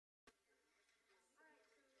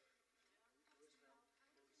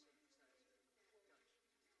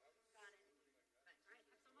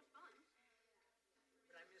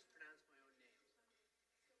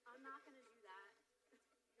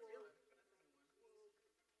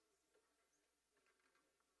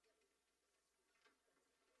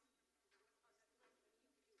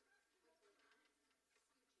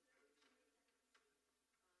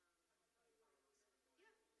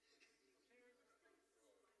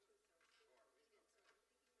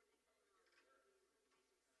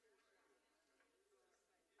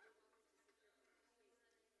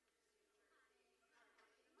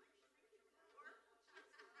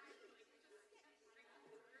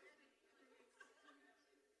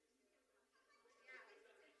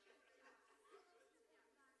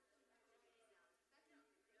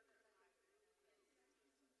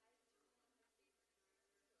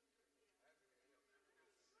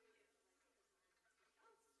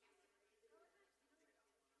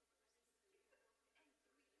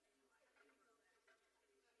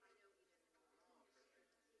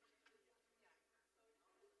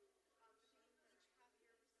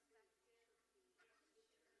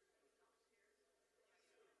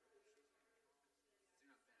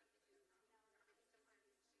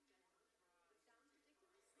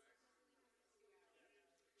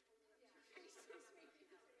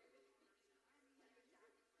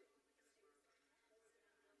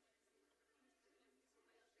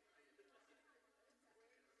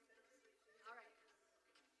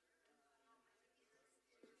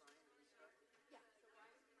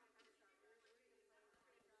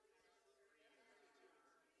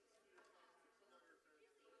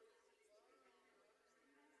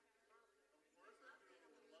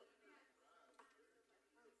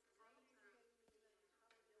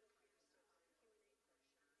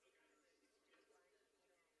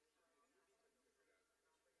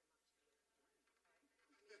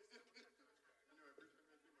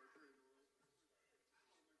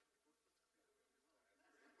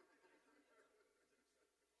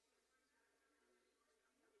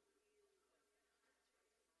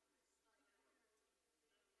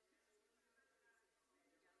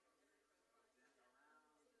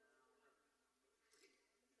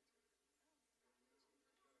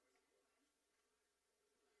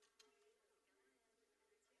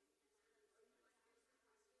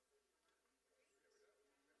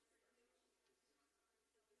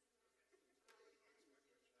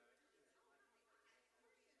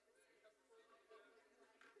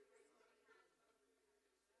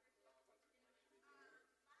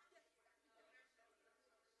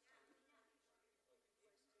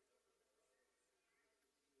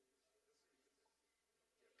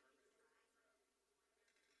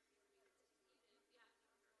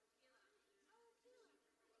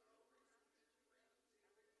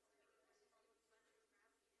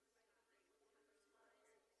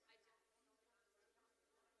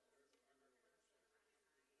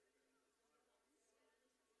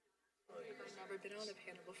never been on a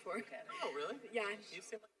panel before. Oh, really? Yeah. You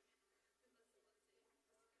seem like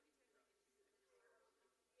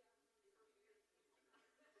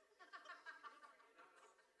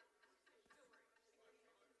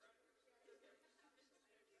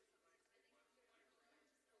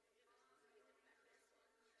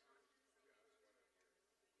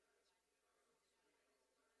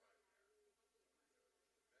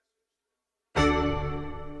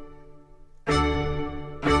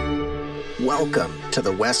Welcome to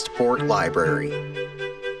the Westport Library.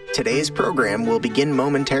 Today's program will begin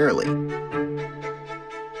momentarily.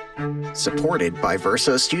 Supported by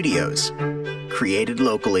Verso Studios, created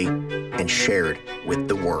locally and shared with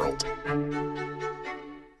the world.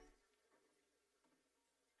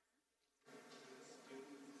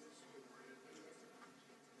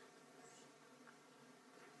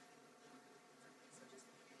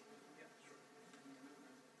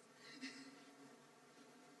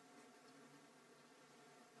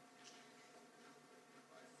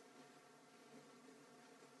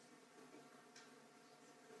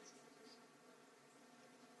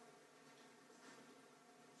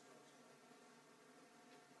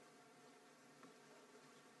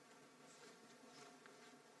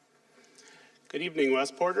 Good evening,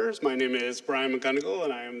 Westporters. My name is Brian McGonigal,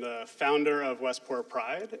 and I am the founder of Westport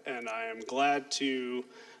Pride, and I am glad to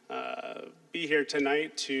be here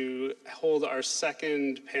tonight to hold our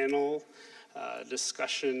second panel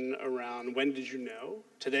discussion around When Did You Know?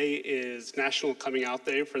 Today is National Coming Out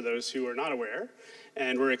Day for those who are not aware,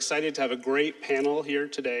 and we're excited to have a great panel here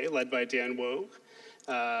today led by Dan Wogue,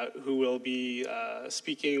 who will be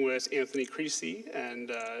speaking with Anthony Creasy and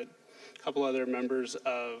a couple other members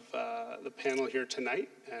of the panel here tonight,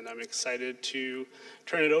 and I'm excited to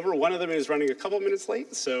turn it over. One of them is running a couple minutes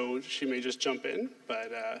late, so she may just jump in,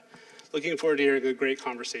 but looking forward to hearing a great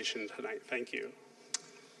conversation tonight. Thank you.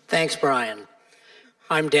 Thanks, Brian.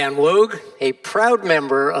 I'm Dan Wogue, a proud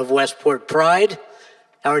member of Westport Pride,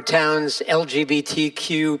 our town's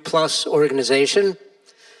LGBTQ plus organization.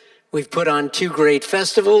 We've put on 2 great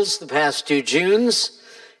festivals the past 2 Junes,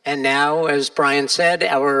 and now, as Brian said,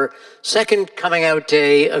 our second Coming Out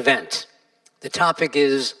Day event. The topic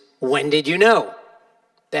is, when did you know?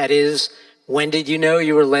 That is, when did you know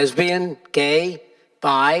you were lesbian, gay,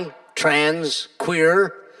 bi, trans,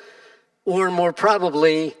 queer, or more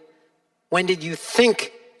probably, when did you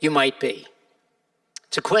think you might be?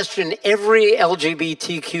 It's a question every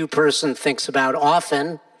LGBTQ person thinks about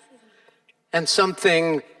often, and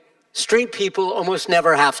something straight people almost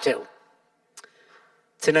never have to.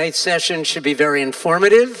 Tonight's session should be very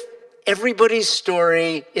informative. Everybody's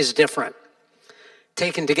story is different.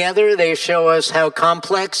 Taken together, they show us how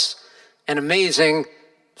complex and amazing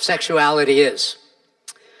sexuality is.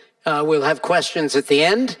 We'll have questions at the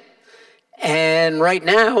end. And right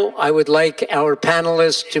now, I would like our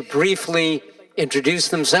panelists to briefly introduce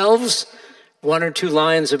themselves. 1 or 2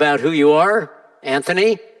 lines about who you are.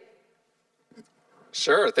 Anthony?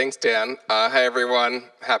 Sure, thanks, Dan. Hi, everyone.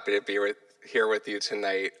 Happy to be here with you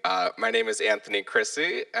tonight. My name is Anthony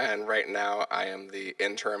Creasy, and right now I am the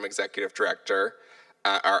interim executive director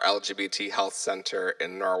at our LGBT Health Center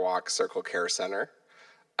in Norwalk Circle Care Center.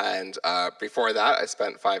 And before that, I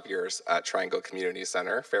spent 5 years at Triangle Community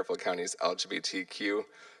Center, Fairfield County's LGBTQ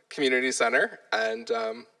community center. And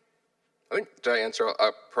I think, did I answer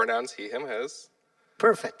pronouns, he, him, his?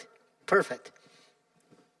 Perfect, perfect.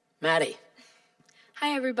 Maddie?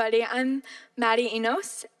 Hi, everybody. I'm Maddie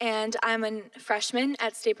Enos, and I'm a freshman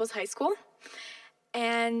at Staples High School.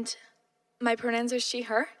 And my pronouns are she,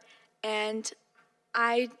 her. And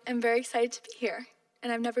I am very excited to be here.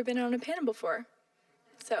 And I've never been on a panel before.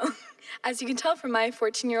 So, as you can tell from my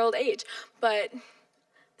 14-year-old age. But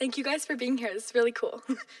thank you guys for being here. This is really cool.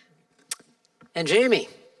 And Jamie?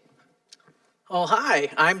 Oh, hi.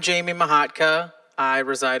 I'm Jamie Mahatka. I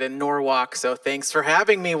reside in Norwalk, so thanks for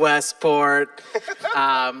having me, Westport.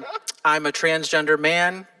 I'm a transgender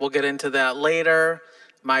man. We'll get into that later.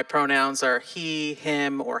 My pronouns are he,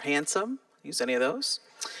 him, or handsome. Use any of those.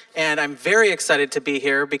 And I'm very excited to be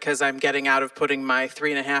here because I'm getting out of putting my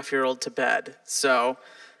 3.5-year-old to bed. So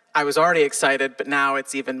I was already excited, but now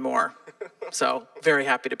it's even more. So very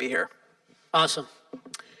happy to be here. Awesome.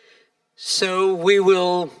 So we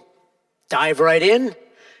will dive right in.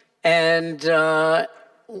 And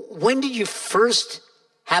when did you first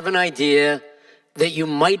have an idea that you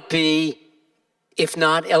might be, if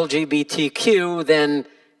not LGBTQ, then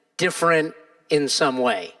different in some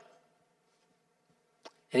way?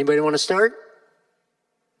 Anybody want to start?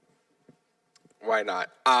 Why not?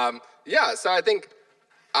 Yeah, so I think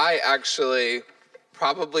I actually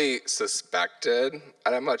Probably suspected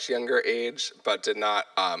at a much younger age, but did not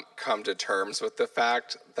come to terms with the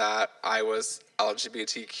fact that I was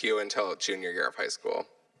LGBTQ until junior year of high school,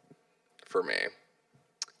 for me.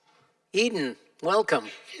 Eden, welcome.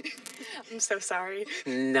 I'm so sorry.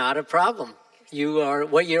 Not a problem.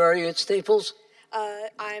 What year are you at Staples?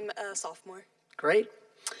 I'm a sophomore. Great.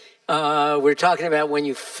 We're talking about when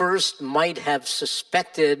you first might have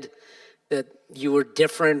suspected that you were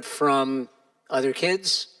different from other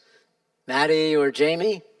kids. Maddie or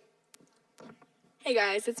Jamie? Hey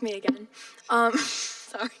guys, it's me again.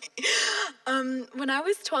 Sorry. When I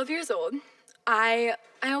was 12 years old, I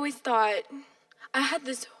always thought I had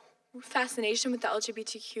this fascination with the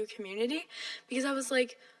LGBTQ community because I was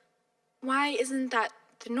like, why isn't that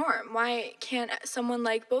the norm? Why can't someone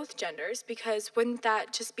like both genders? Because wouldn't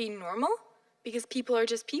that just be normal? Because people are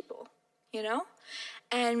just people, you know?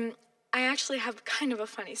 And I actually have kind of a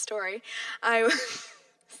funny story.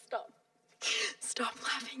 Stop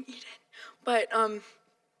laughing, Eden. But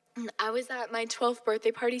I was at my 12th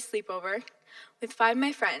birthday party sleepover with 5 of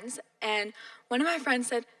my friends, and one of my friends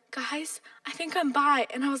said, guys, I think I'm bi.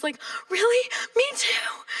 And I was like, really? Me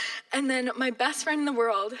too. And then my best friend in the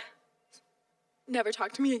world never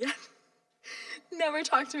talked to me again. Never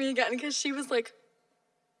talked to me again because she was like,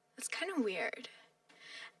 that's kind of weird.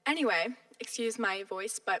 Anyway, excuse my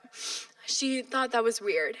voice, but she thought that was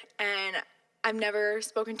weird, and I've never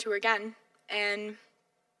spoken to her again. And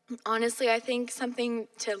honestly, I think something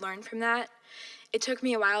to learn from that, it took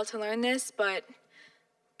me a while to learn this, but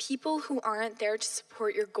people who aren't there to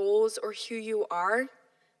support your goals or who you are,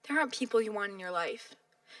 they aren't people you want in your life.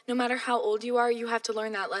 No matter how old you are, you have to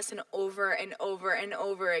learn that lesson over and over and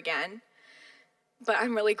over again. But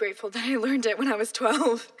I'm really grateful that I learned it when I was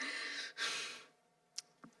 12.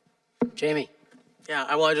 Jamie? Yeah,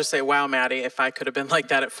 I will just say, wow, Maddie, if I could have been like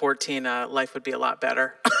that at 14, life would be a lot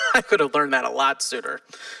better. I could have learned that a lot sooner.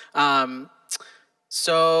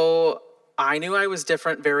 So I knew I was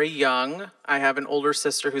different very young. I have an older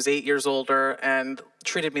sister who's 8 years older and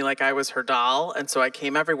treated me like I was her doll. And so I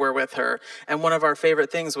came everywhere with her. And one of our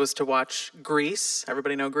favorite things was to watch Grease.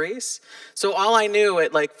 Everybody know Grease? So all I knew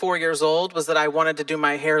at like 4 years old was that I wanted to do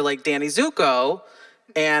my hair like Danny Zuko.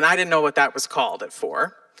 And I didn't know what that was called at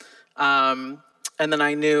 4. And then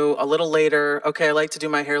I knew a little later, okay, I like to do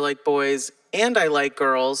my hair like boys and I like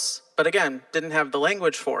girls, but again, didn't have the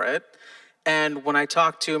language for it. And when I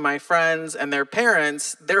talked to my friends and their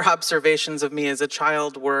parents, their observations of me as a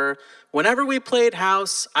child were, whenever we played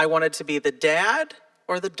house, I wanted to be the dad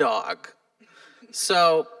or the dog.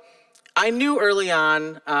 So I knew early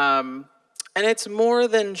on, and it's more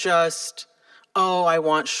than just, oh, I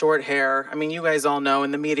want short hair. I mean, you guys all know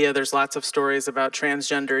in the media, there's lots of stories about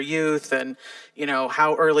transgender youth and, you know,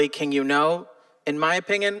 how early can you know? In my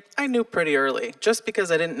opinion, I knew pretty early. Just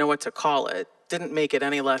because I didn't know what to call it didn't make it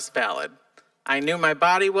any less valid. I knew my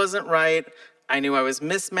body wasn't right. I knew I was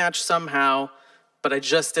mismatched somehow, but I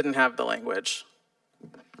just didn't have the language.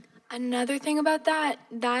 Another thing about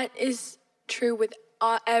that is true with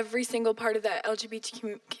every single part of the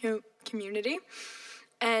LGBTQ community.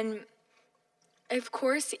 And of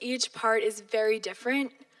course, each part is very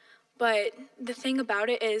different, but the thing about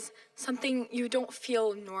it is something you don't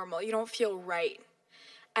feel normal, you don't feel right.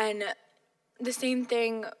 And the same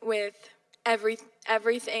thing with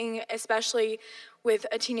everything, especially with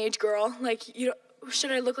a teenage girl. Like,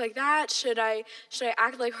 should I look like that? Should I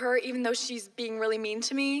act like her even though she's being really mean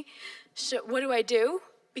to me? What do I do?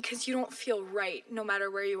 Because you don't feel right no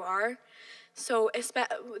matter where you are. So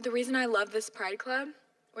the reason I love this Pride Club,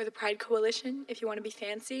 or the Pride Coalition, if you want to be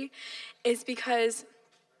fancy, is because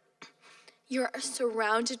you're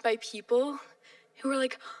surrounded by people who are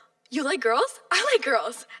like, you like girls? I like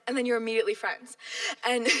girls. And then you're immediately friends.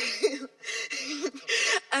 And,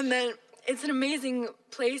 and then it's an amazing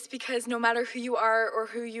place because no matter who you are or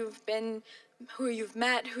who you've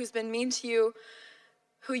met, who's been mean to you,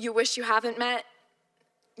 who you wish you haven't met,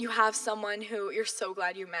 you have someone who you're so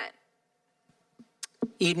glad you met.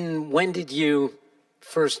 Eden, when did you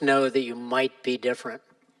first know that you might be different?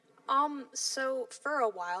 So for a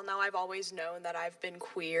while now, I've always known that I've been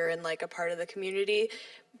queer and like a part of the community,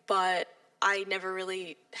 but I never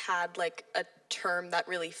really had like a term that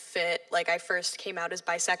really fit. Like I first came out as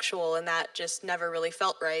bisexual and that just never really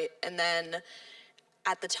felt right. And then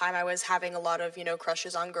at the time I was having a lot of,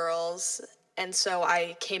 crushes on girls. And so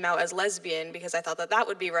I came out as lesbian because I thought that that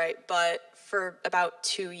would be right. But for about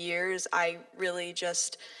 2 years, I really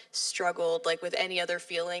just struggled like with any other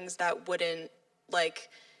feelings that wouldn't like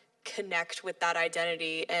connect with that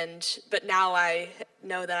identity. But now I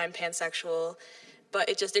know that I'm pansexual, but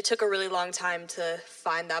it took a really long time to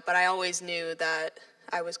find that. But I always knew that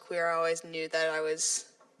I was queer. I always knew that I was,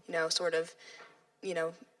 sort of,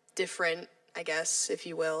 different, I guess, if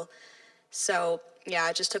you will. So yeah,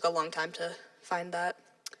 it just took a long time to find that.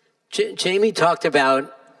 Jamie talked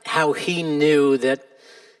about how he knew that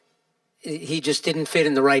he just didn't fit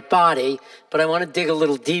in the right body, but I want to dig a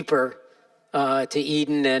little deeper to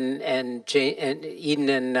Eden and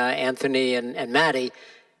Anthony and Maddie.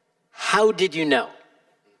 How did you know?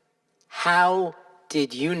 How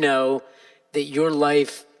did you know that your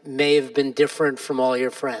life may have been different from all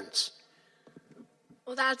your friends?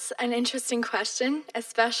 Well, that's an interesting question,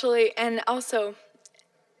 especially, and also,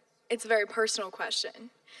 it's a very personal question.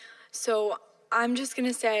 So I'm just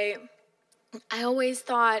gonna say, I always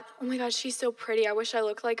thought, oh my gosh, she's so pretty, I wish I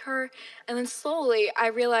looked like her. And then slowly I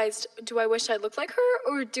realized, do I wish I looked like her,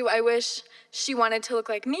 or do I wish she wanted to look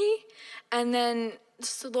like me? And then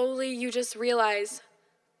slowly you just realize,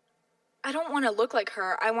 I don't want to look like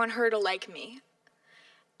her, I want her to like me.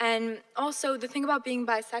 And also the thing about being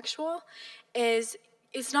bisexual is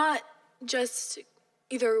it's not just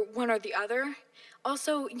either one or the other.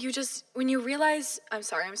 Also, when you realize, I'm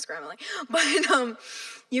sorry, I'm scrambling, but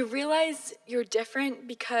you realize you're different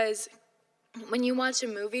because when you watch a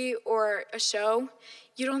movie or a show,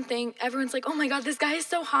 you don't think, everyone's like, oh my God, this guy is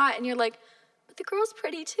so hot. And you're like, but the girl's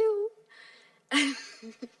pretty too.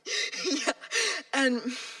 Yeah. And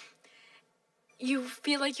you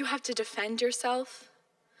feel like you have to defend yourself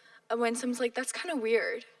when someone's like, that's kind of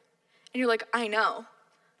weird. And you're like, I know.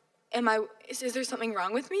 Is there something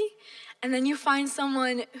wrong with me? And then you find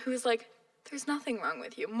someone who's like, there's nothing wrong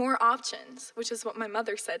with you, more options, which is what my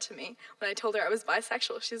mother said to me when I told her I was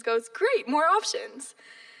bisexual. She goes, great, more options.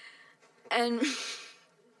 And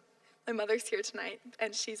my mother's here tonight,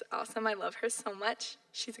 and she's awesome. I love her so much.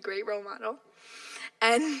 She's a great role model.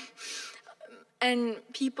 And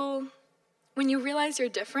people, when you realize you're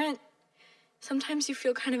different, sometimes you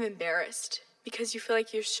feel kind of embarrassed because you feel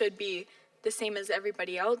like you should be the same as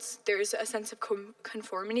everybody else. There's a sense of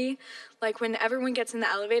conformity. Like when everyone gets in the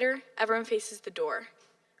elevator, everyone faces the door.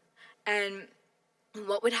 And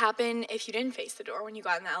what would happen if you didn't face the door when you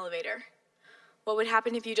got in the elevator? What would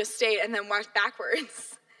happen if you just stayed and then walked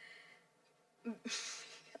backwards?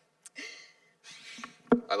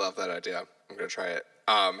 I love that idea. I'm gonna try it.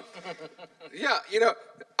 Yeah,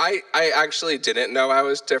 I actually didn't know I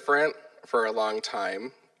was different for a long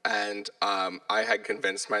time. And I had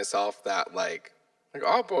convinced myself that like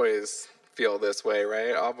all boys feel this way,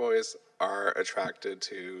 right? All boys are attracted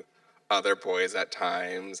to other boys at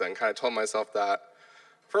times, and kind of told myself that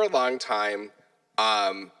for a long time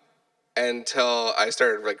until I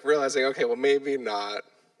started like realizing, okay, well maybe not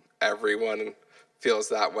everyone feels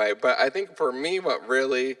that way. But I think for me, what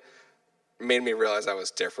really made me realize I was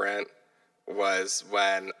different was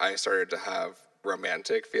when I started to have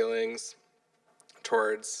romantic feelings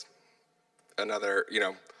towards another,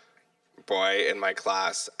 boy in my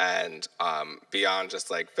class, and beyond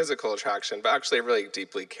just like physical attraction, but actually really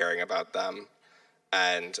deeply caring about them,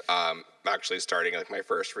 and actually starting like my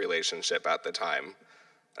first relationship at the time.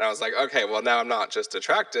 And I was like, okay, well now I'm not just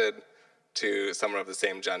attracted to someone of the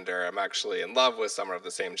same gender, I'm actually in love with someone of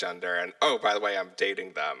the same gender, and oh, by the way, I'm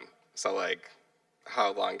dating them. So like,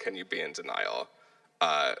 how long can you be in denial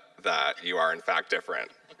that you are in fact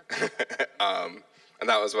different? And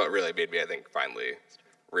that was what really made me, I think, finally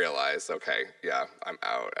realize, okay, yeah, I'm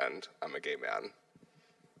out and I'm a gay man.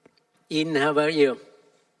 Eden, how about you?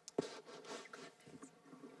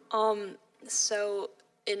 So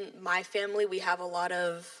in my family, we have a lot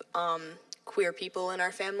of queer people in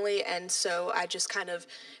our family, and so I just kind of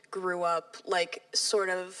grew up like sort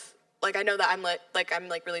of like I know that I'm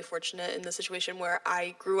really fortunate in the situation where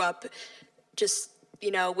I grew up just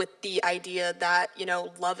with the idea that,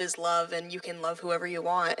 love is love and you can love whoever you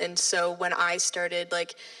want. And so when I started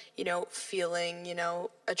feeling,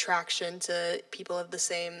 attraction to people of the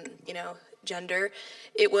same, gender,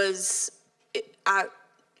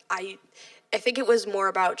 I think it was more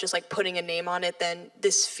about just like putting a name on it than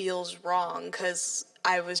this feels wrong, because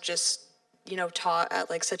I was just, taught at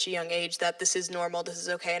like such a young age that this is normal, this is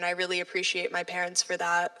okay. And I really appreciate my parents for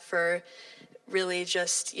that, for really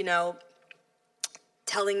just,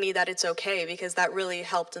 telling me that it's okay, because that really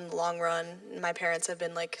helped in the long run. My parents have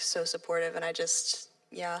been like so supportive, and I just,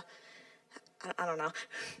 yeah, I don't know.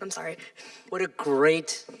 I'm sorry. What a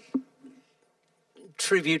great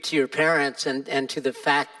tribute to your parents and to the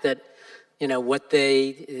fact that, what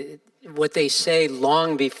they say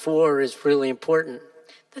long before is really important.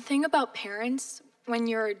 The thing about parents, when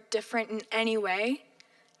you're different in any way,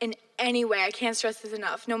 I can't stress this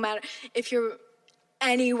enough, no matter if you're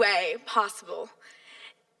any way possible,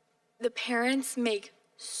 the parents make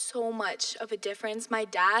so much of a difference. My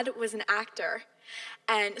dad was an actor,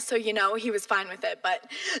 and so, he was fine with it,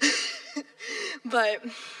 but but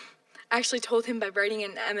I actually told him by writing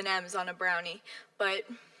in M&Ms on a brownie, but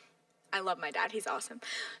I love my dad, he's awesome.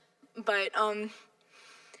 But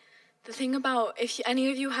the thing about, if any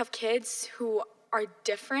of you have kids who are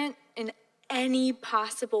different in any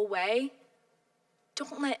possible way,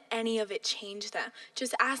 don't let any of it change them.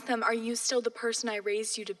 Just ask them, are you still the person I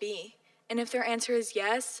raised you to be? And if their answer is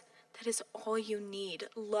yes, that is all you need.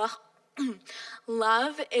 Love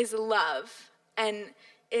is love, and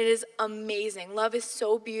it is amazing. Love is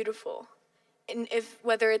so beautiful. And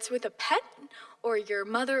whether it's with a pet or your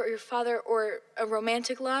mother or your father or a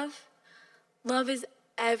romantic love, love is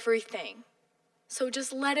everything. So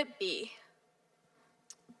just let it be.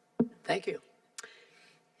 Thank you.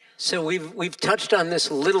 So we've touched on this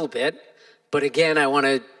a little bit, but again, I want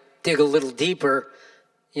to dig a little deeper.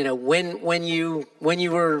 When you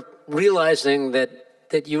were realizing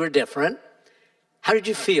that you were different, how did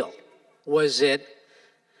you feel? Was it?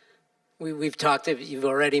 We've talked. You've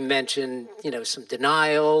already mentioned, some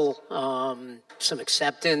denial, some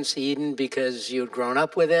acceptance, Eden, because you had grown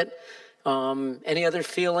up with it. Any other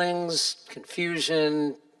feelings?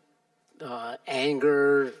 Confusion,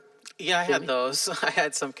 anger. Yeah, I had those. I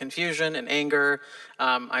had some confusion and anger.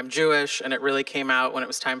 I'm Jewish, and it really came out when it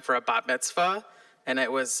was time for a bat mitzvah, and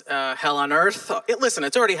it was hell on earth. Listen,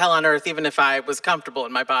 it's already hell on earth, even if I was comfortable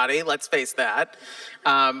in my body. Let's face that.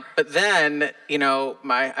 But then,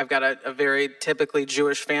 I've got a very typically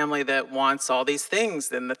Jewish family that wants all these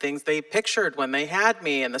things and the things they pictured when they had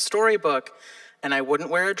me in the storybook. And I wouldn't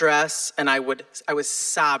wear a dress, and I was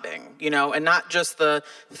sobbing, and not just the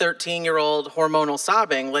 13-year-old hormonal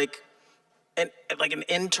sobbing, like an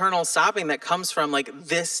internal sobbing that comes from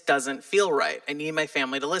this doesn't feel right. I need my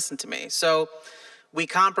family to listen to me. So we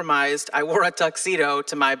compromised. I wore a tuxedo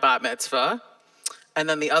to my bat mitzvah. And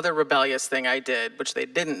then the other rebellious thing I did, which they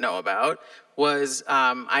didn't know about, was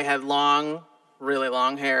I had really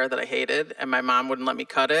long hair that I hated, and my mom wouldn't let me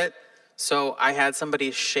cut it. So I had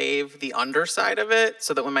somebody shave the underside of it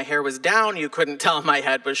so that when my hair was down, you couldn't tell my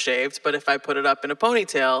head was shaved. But if I put it up in a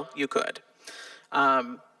ponytail, you could.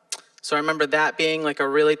 So I remember that being a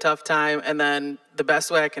really tough time. And then the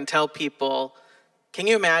best way I can tell people, can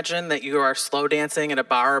you imagine that you are slow dancing at a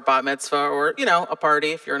bar or bat mitzvah or, a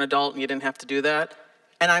party if you're an adult and you didn't have to do that?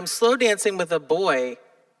 And I'm slow dancing with a boy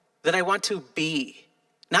that I want to be.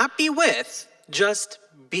 Not be with, just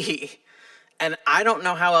be. And I don't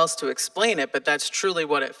know how else to explain it, but that's truly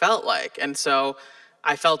what it felt like. And so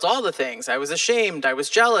I felt all the things. I was ashamed, I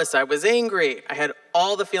was jealous, I was angry. I had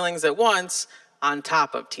all the feelings at once on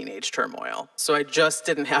top of teenage turmoil. So I just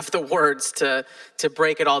didn't have the words to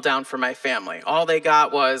break it all down for my family. All they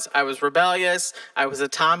got was I was rebellious, I was a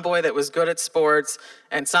tomboy that was good at sports,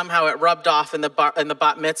 and somehow it rubbed off in the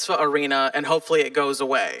bat mitzvah arena, and hopefully it goes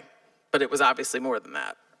away. But it was obviously more than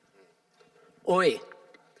that. Oi.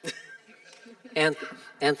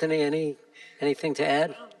 Anthony, anything to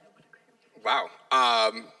add? Wow.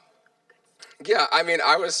 Yeah, I mean,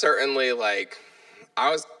 I was certainly I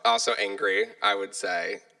was also angry, I would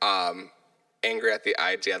say. Angry at the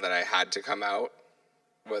idea that I had to come out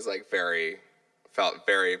was felt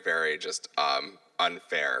very, very just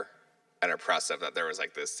unfair and oppressive, that there was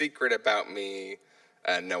this secret about me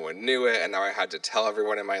and no one knew it, and now I had to tell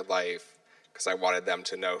everyone in my life because I wanted them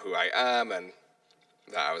to know who I am and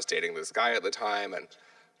that I was dating this guy at the time.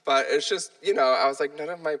 But it's just, I was none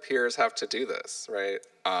of my peers have to do this, right?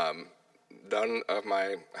 None of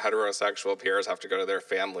my heterosexual peers have to go to their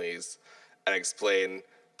families and explain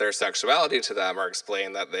their sexuality to them or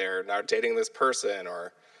explain that they're now dating this person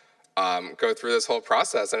or go through this whole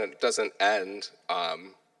process. And it doesn't end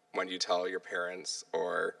when you tell your parents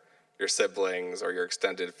or your siblings or your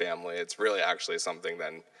extended family. It's really actually something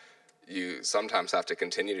that you sometimes have to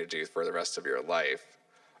continue to do for the rest of your life.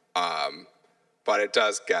 But it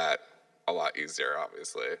does get a lot easier,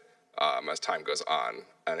 obviously, as time goes on,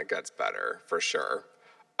 and it gets better for sure.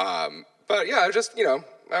 But yeah,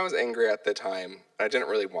 I was angry at the time. I didn't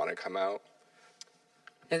really want to come out.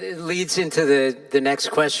 It leads into the next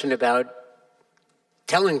question about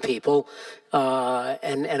telling people,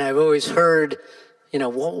 and I've always heard,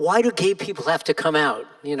 why do gay people have to come out?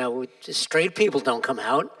 Straight people don't come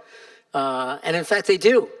out, and in fact they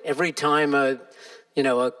do. Every time a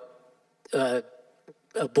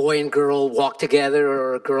boy and girl walk together,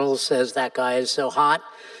 or a girl says that guy is so hot,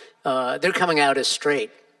 they're coming out as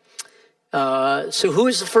straight. So who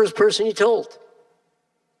is the first person you told?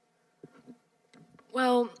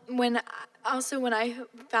 Well, when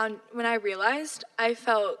I realized, I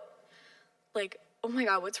felt oh my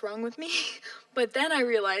God, what's wrong with me? But then I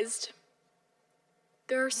realized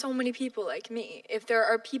there are so many people like me. If there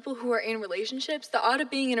are people who are in relationships, the odds of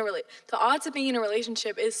being in a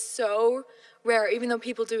relationship is so rare, even though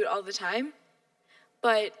people do it all the time.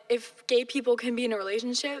 But if gay people can be in a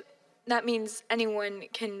relationship, that means anyone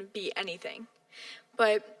can be anything.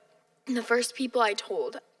 But the first people I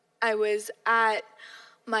told, I was at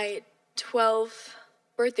my 12th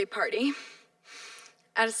birthday party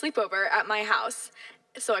at a sleepover at my house,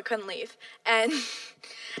 so I couldn't leave. And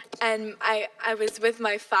I was with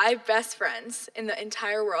my 5 best friends in the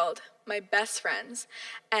entire world, my best friends.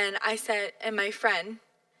 And I said, and my friend,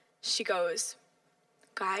 she goes,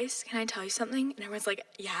 guys, can I tell you something? And everyone's like,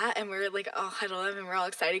 yeah. And we're like all huddled up and we're all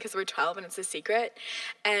excited because we're 12 and it's a secret.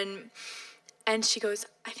 And she goes,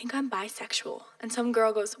 I think I'm bisexual. And some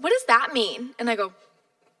girl goes, what does that mean? And I go,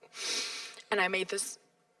 and I made this,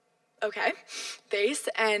 okay, face.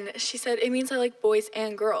 And she said, it means I like boys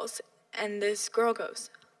and girls. And this girl goes,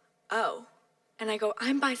 oh. And I go,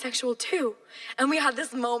 I'm bisexual too. And we had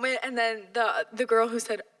this moment, and then the girl who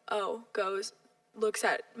said, oh, goes, looks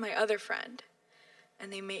at my other friend.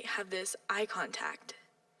 And they have this eye contact.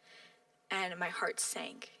 And my heart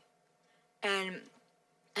sank. And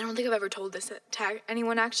I don't think I've ever told this to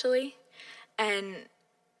anyone, actually. And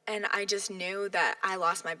I just knew that I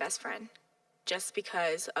lost my best friend just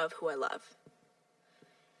because of who I love.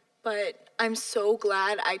 But I'm so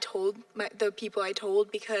glad I told the people I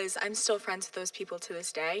told, because I'm still friends with those people to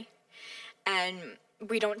this day. And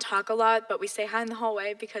we don't talk a lot, but we say hi in the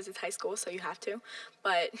hallway because it's high school, so you have to.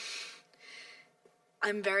 But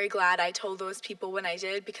I'm very glad I told those people when I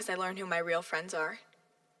did, because I learned who my real friends are.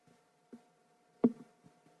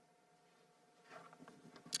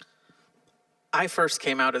 I first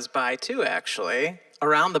came out as bi too, actually,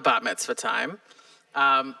 around the bat mitzvah time.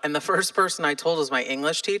 And the first person I told was my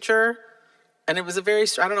English teacher. And it was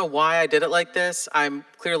I don't know why I did it like this. I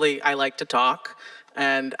like to talk.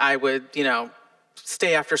 And I would,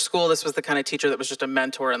 stay after school. This was the kind of teacher that was just a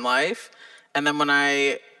mentor in life. And then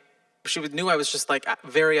when she knew I was just like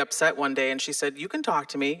very upset one day, and she said, you can talk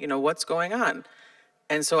to me, what's going on?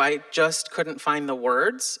 And so I just couldn't find the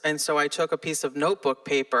words. And so I took a piece of notebook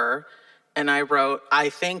paper and I wrote, I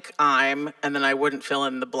think I'm, and then I wouldn't fill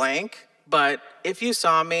in the blank. But if you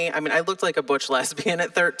saw me, I looked like a butch lesbian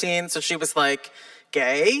at 13. So she was like,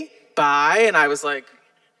 gay, bi, and I was like,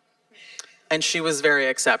 and she was very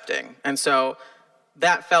accepting. And so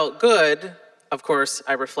that felt good. Of course,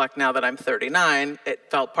 I reflect now that I'm 39. It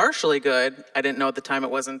felt partially good. I didn't know at the time it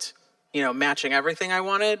wasn't, matching everything I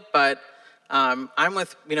wanted. But I'm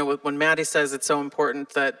with, when Maddie says it's so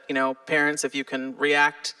important that, parents, if you can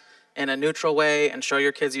react in a neutral way and show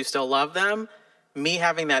your kids you still love them, me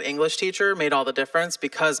having that English teacher made all the difference,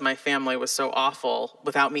 because my family was so awful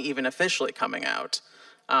without me even officially coming out.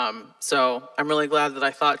 So I'm really glad that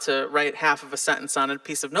I thought to write half of a sentence on a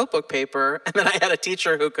piece of notebook paper, and then I had a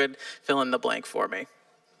teacher who could fill in the blank for me.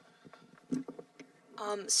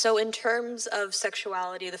 So in terms of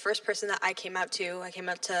sexuality, the first person that I came out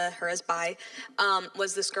to her as bi,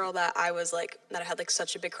 was this girl that I had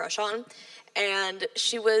such a big crush on. And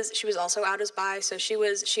she was also out as bi, so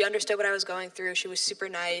she understood what I was going through. She was super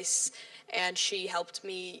nice, and she helped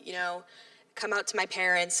me, come out to my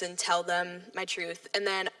parents and tell them my truth. And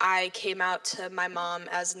then I came out to my mom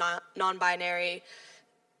as non-binary,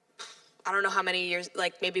 I don't know how many years,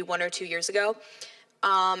 maybe 1 or 2 years ago.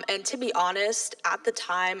 And to be honest, at the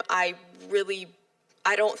time, I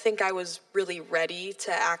don't think I was really ready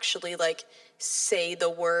to actually say the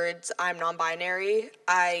words, I'm non-binary.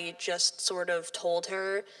 I just sort of told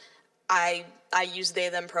her, I use they,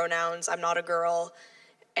 them pronouns, I'm not a girl.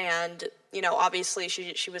 And, obviously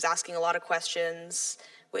she was asking a lot of questions,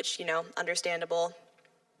 which, understandable.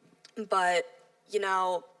 But,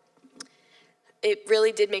 it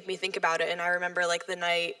really did make me think about it. And I remember that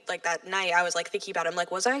night I was thinking about it. I'm like,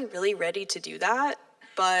 was I really ready to do that?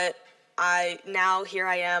 But now here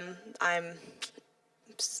I am.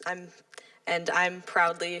 I'm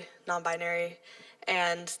proudly non-binary,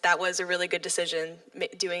 and that was a really good decision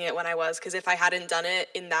doing it when I was, because if I hadn't done it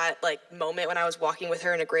in that moment when I was walking with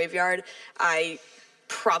her in a graveyard, I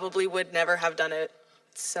probably would never have done it.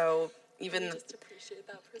 So even just appreciate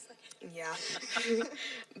that for a second. Yeah.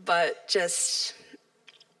 But just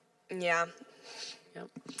yeah. Yep.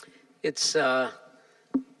 It's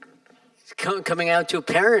coming out to a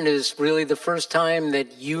parent is really the first time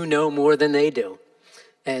that you know more than they do.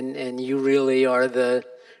 And you really are the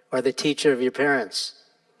teacher of your parents.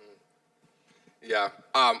 Yeah.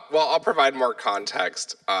 Well, I'll provide more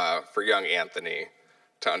context for young Anthony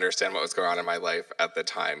to understand what was going on in my life at the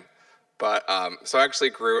time. But so I actually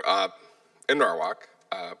grew up in Norwalk,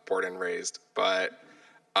 born and raised, but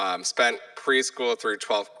spent preschool through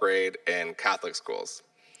 12th grade in Catholic schools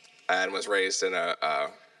and was raised in a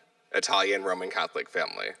Italian Roman Catholic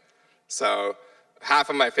family. So half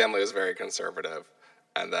of my family was very conservative,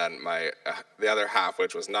 and then the other half,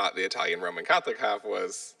 which was not the Italian Roman Catholic half,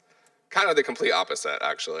 was kind of the complete opposite,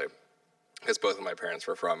 actually, because both of my parents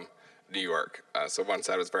were from New York. So one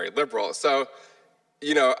side was very liberal. So,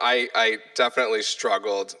 you know, I definitely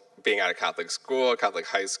struggled being at a Catholic school, Catholic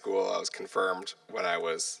high school. I was confirmed when I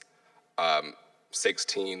was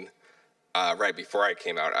 16, right before I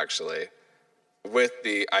came out, actually, with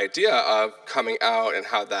the idea of coming out and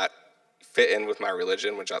how that fit in with my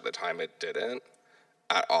religion, which at the time it didn't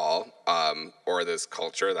at all, or this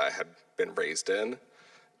culture that I had been raised in.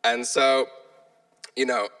 And so, you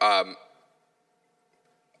know, I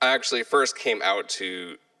actually first came out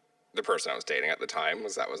to the person I was dating at the time,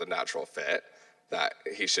 because that was a natural fit that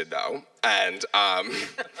he should know. And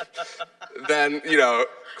then, you know,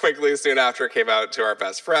 quickly soon after came out to our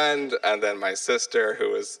best friend, and then my sister, who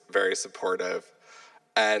was very supportive.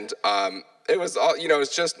 And it was all, you know, it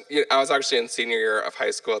was just, you know, I was actually in senior year of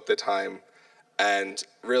high school at the time and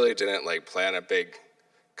really didn't like plan a big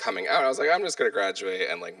coming out. I was like, I'm just gonna graduate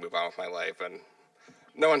and like move on with my life, and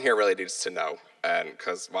no one here really needs to know. And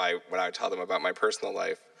because why would I tell them about my personal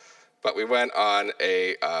life? But we went on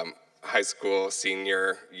a high school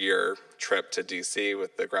senior year trip to DC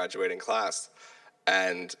with the graduating class.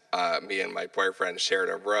 And me and my boyfriend shared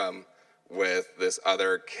a room with this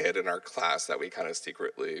other kid in our class that we kind of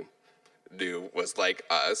secretly knew was like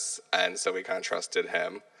us. And so we kind of trusted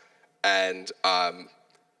him. And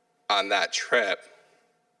on that trip,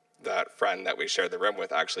 that friend that we shared the room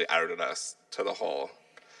with actually outed us to the whole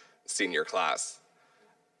senior class.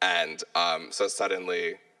 And so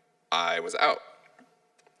suddenly I was out.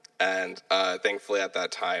 And thankfully at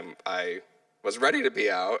that time, I was ready to be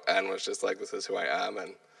out and was just like, this is who I am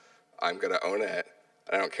and I'm gonna own it.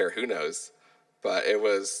 I don't care who knows. But it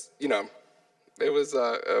was, you know, it was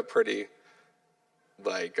a pretty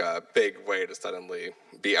like big way to suddenly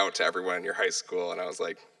be out to everyone in your high school. And I was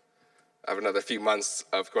like, I have another few months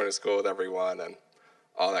of going to school with everyone and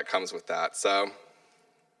all that comes with that. So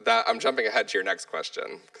that I'm jumping ahead to your next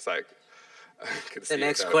question because I can see the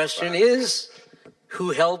next question is,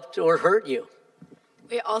 who helped or hurt you?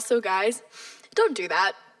 Wait, also, guys, don't do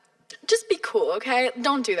that. Just be cool, okay?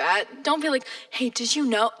 Don't do that. Don't be like, hey, did you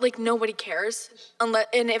know? Like, nobody cares.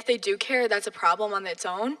 And if they do care, that's a problem on its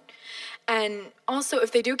own. And also,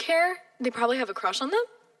 if they do care, they probably have a crush on them.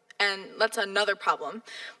 And that's another problem.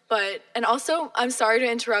 And also, I'm sorry to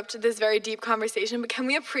interrupt this very deep conversation, but can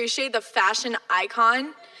we appreciate the fashion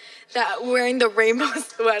icon that wearing the rainbow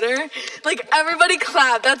sweater? Like, everybody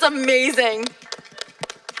clap. That's amazing.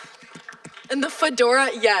 And the fedora,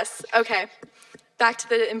 yes. Okay. Back to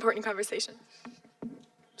the important conversation.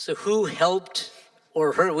 So who helped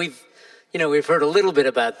or hurt? We've heard a little bit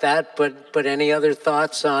about that, but any other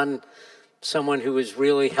thoughts on someone who was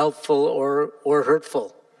really helpful or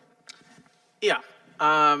hurtful? Yeah.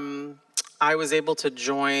 I was able to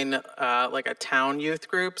join like a town youth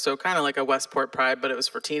group, so kind of like a Westport Pride, but it was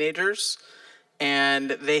for teenagers. And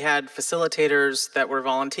they had facilitators that were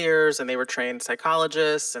volunteers, and they were trained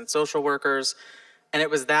psychologists and social workers. And it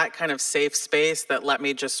was that kind of safe space that let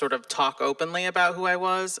me just sort of talk openly about who I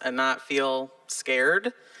was and not feel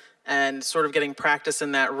scared, and sort of getting practice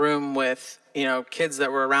in that room with, you know, kids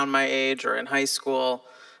that were around my age or in high school.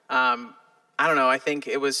 I don't know, I think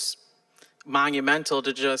it was monumental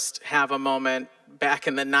to just have a moment back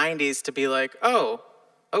in the 90s to be like, oh,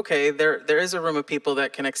 okay, there is a room of people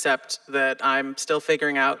that can accept that I'm still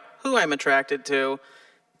figuring out who I'm attracted to,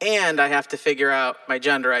 and I have to figure out my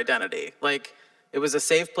gender identity. Like, it was a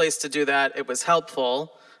safe place to do that. It was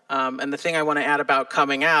helpful. And the thing I want to add about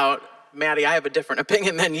coming out, Maddie, I have a different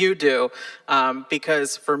opinion than you do,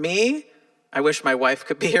 because for me, I wish my wife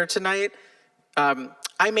could be here tonight.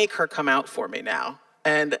 I make her come out for me now.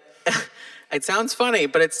 And it sounds funny,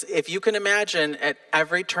 but it's, if you can imagine, at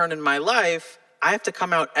every turn in my life, I have to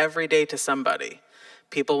come out every day to somebody.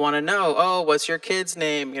 People want to know, oh, what's your kid's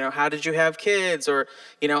name? You know, how did you have kids? Or,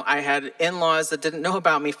 you know, I had in-laws that didn't know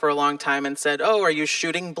about me for a long time and said, oh, are you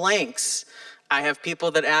shooting blanks? I have people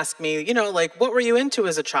that ask me, you know, like, what were you into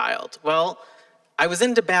as a child? Well, I was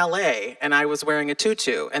into ballet and I was wearing a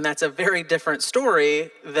tutu, and that's a very different story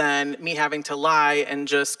than me having to lie and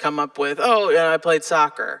just come up with, oh, yeah, I played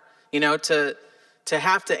soccer. You know, to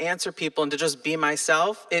have to answer people and to just be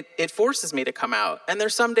myself, it forces me to come out. And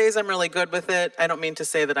there's some days I'm really good with it. I don't mean to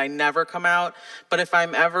say that I never come out, but if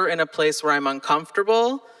I'm ever in a place where I'm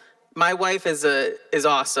uncomfortable, My wife is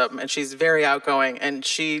awesome, and she's very outgoing, and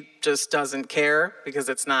she just doesn't care because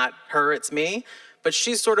it's not her, it's me. But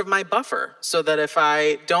she's sort of my buffer, so that if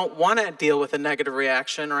I don't want to deal with a negative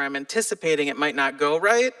reaction or I'm anticipating it might not go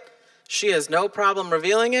right, she has no problem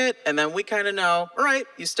revealing it, and then we kind of know, all right,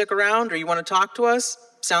 you stick around or you want to talk to us,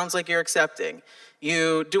 sounds like you're accepting.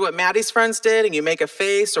 You do what Maddie's friends did and you make a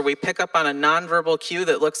face, or we pick up on a nonverbal cue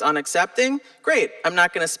that looks unaccepting, great, I'm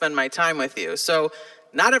not going to spend my time with you. So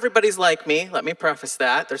not everybody's like me, let me preface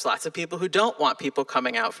that. There's lots of people who don't want people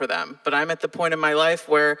coming out for them, but I'm at the point in my life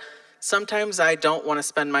where sometimes I don't want to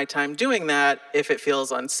spend my time doing that if it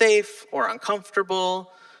feels unsafe or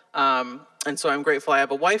uncomfortable. And so I'm grateful I have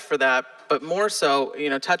a wife for that, but more so,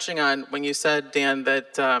 touching on when you said, Dan,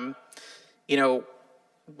 that,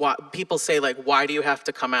 what people say, like, why do you have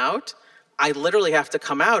to come out? I literally have to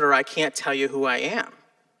come out or I can't tell you who I am.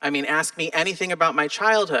 I mean, ask me anything about my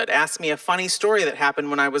childhood. Ask me a funny story that happened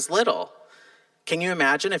when I was little. Can you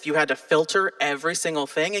imagine if you had to filter every single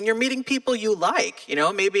thing and you're meeting people you like?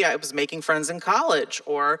 Maybe I was making friends in college,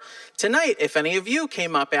 or tonight, if any of you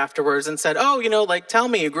came up afterwards and said, oh, tell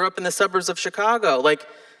me, you grew up in the suburbs of Chicago.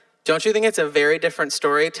 Don't you think it's a very different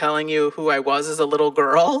story telling you who I was as a little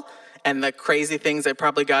girl and the crazy things I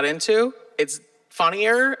probably got into? It's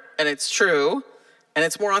funnier and it's true and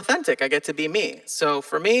it's more authentic. I get to be me. So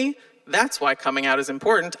for me, that's why coming out is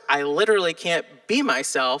important. I literally can't be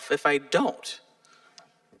myself if I don't.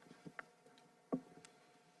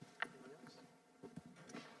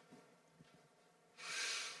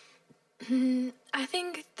 I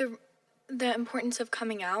think the importance of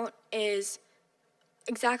coming out is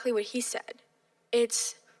exactly what he said.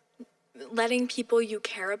 It's letting people you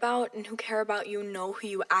care about and who care about you know who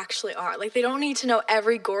you actually are. They don't need to know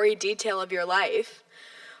every gory detail of your life,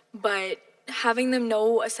 but having them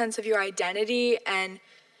know a sense of your identity and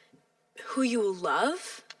who you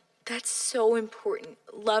love, that's so important.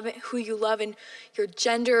 Love who you love and your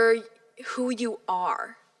gender, who you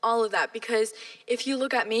are. All of that, because if you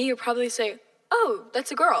look at me, you'll probably say, oh,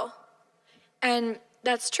 that's a girl. And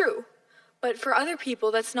that's true. But for other people,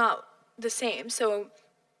 that's not the same. So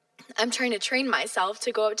I'm trying to train myself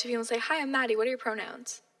to go up to people and say, hi, I'm Maddie, what are your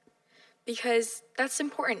pronouns? Because that's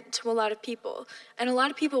important to a lot of people. And a lot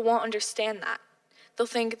of people won't understand that. They'll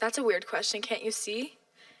think, that's a weird question, can't you see?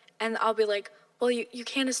 And I'll be like, well, you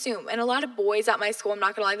can't assume. And a lot of boys at my school, I'm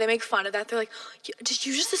not gonna lie, they make fun of that. They're like, did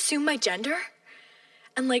you just assume my gender?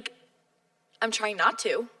 And I'm trying not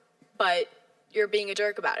to, but you're being a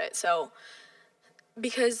jerk about it. So,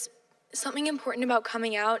 because something important about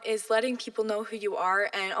coming out is letting people know who you are.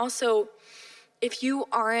 And also, if you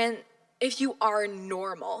are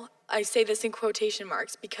normal, I say this in quotation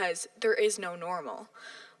marks because there is no normal.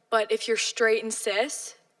 But if you're straight and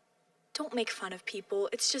cis, don't make fun of people.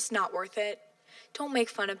 It's just not worth it. Don't make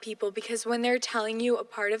fun of people because when they're telling you a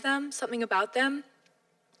part of them, something about them,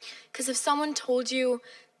 because if someone told you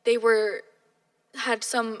they had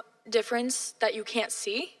some difference that you can't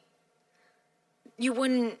see, you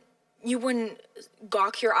wouldn't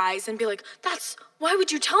gawk your eyes and be like, why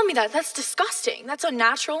would you tell me that? That's disgusting. That's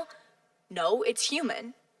unnatural. No, it's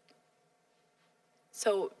human.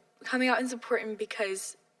 So coming out is important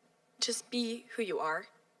because just be who you are,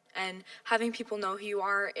 and having people know who you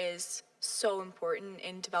are is so important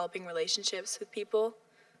in developing relationships with people.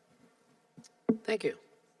 Thank you.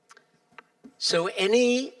 So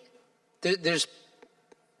there's a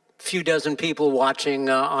few dozen people watching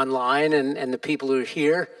online and the people who are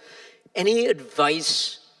here. Any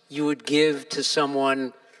advice you would give to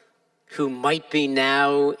someone who might be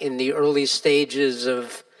now in the early stages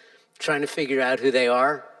of trying to figure out who they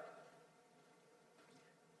are?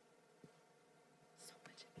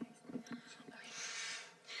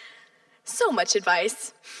 So much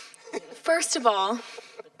advice. First of all,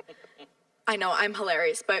 I know I'm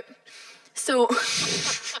hilarious, but so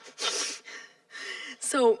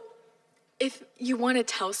if you want to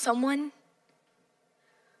tell someone,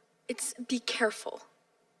 be careful,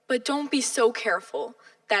 but don't be so careful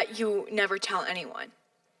that you never tell anyone,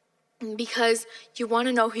 because you want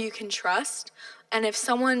to know who you can trust. And if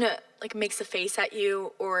someone makes a face at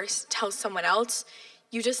you or tells someone else,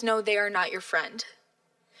 you just know they are not your friend.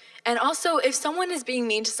 And also, if someone is being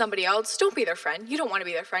mean to somebody else, don't be their friend. You don't want to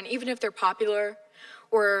be their friend, even if they're popular,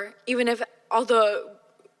 or even if all the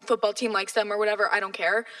football team likes them or whatever, I don't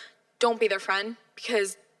care. Don't be their friend,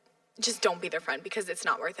 because just don't be their friend, because it's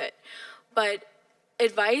not worth it. But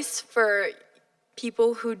advice for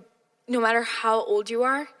people who, no matter how old you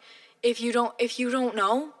are, if you don't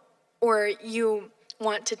know or you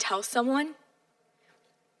want to tell someone,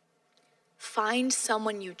 find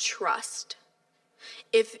someone you trust.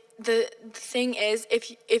 If the thing is,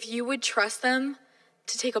 if you would trust them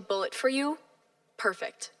to take a bullet for you,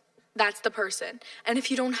 perfect. That's the person. And if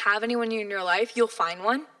you don't have anyone in your life, you'll find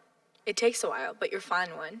one. It takes a while, but you'll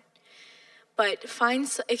find one. But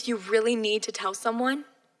if you really need to tell someone,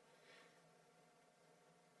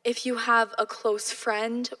 if you have a close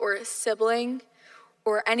friend or a sibling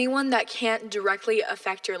or anyone that can't directly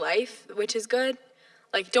affect your life, which is good,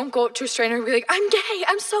 like, don't go up to a stranger and be like, I'm gay,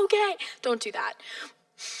 I'm so gay. Don't do that.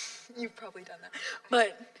 You've probably done that.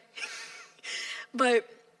 But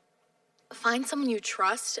find someone you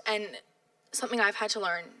trust, and something I've had to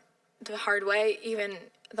learn the hard way, even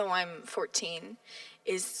though I'm 14,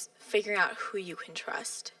 is figuring out who you can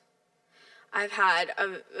trust. I've had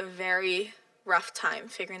a very rough time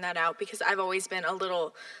figuring that out because I've always been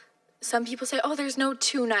some people say, oh, there's no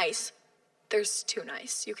too nice. There's too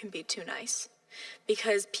nice. You can be too nice.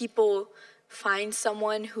 Because people find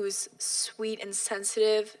someone who's sweet and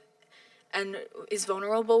sensitive and is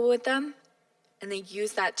vulnerable with them, and they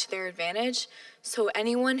use that to their advantage. So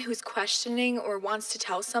anyone who's questioning or wants to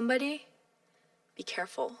tell somebody, be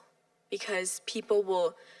careful. Because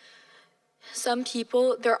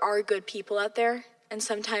there are good people out there, and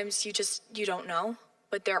sometimes you don't know,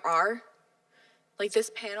 but there are. Like this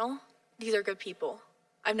panel, these are good people.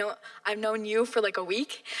 I've known you for like a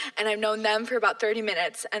week, and I've known them for about 30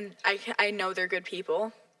 minutes, and I know they're good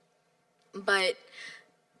people. But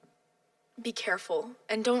be careful,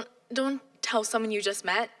 and don't tell someone you just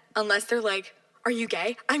met unless they're like, are you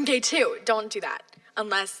gay? I'm gay too. Don't do that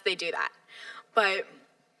unless they do that. But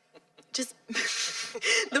just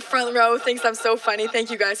the front row thinks I'm so funny.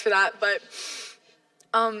 Thank you guys for that. But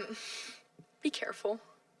be careful.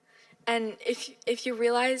 And if you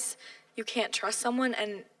realize you can't trust someone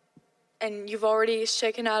and you've already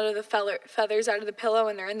shaken out of the feathers out of the pillow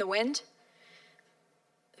and they're in the wind,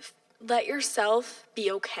 let yourself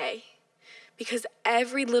be okay. Because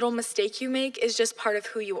every little mistake you make is just part of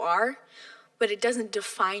who you are, but it doesn't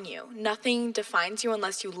define you. Nothing defines you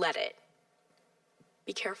unless you let it.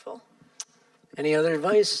 Be careful. Any other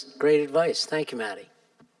advice? Great advice. Thank you, Maddie.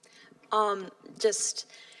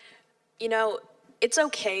 It's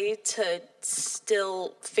okay to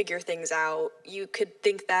still figure things out. You could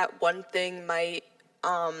think that one thing might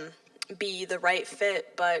be the right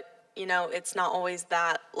fit, but, it's not always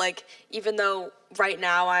that. Like, even though right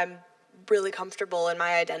now I'm really comfortable in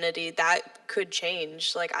my identity, that could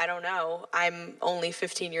change. Like, I don't know. I'm only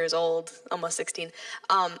 15 years old, almost 16.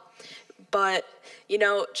 But,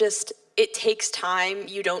 it takes time.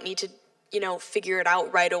 You don't need to, figure it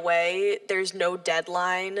out right away. There's no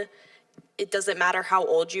deadline. It doesn't matter how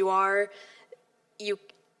old you are. You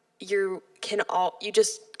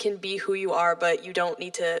just can be who you are, but you don't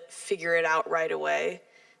need to figure it out right away.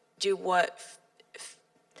 Do what,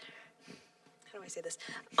 how do I say this?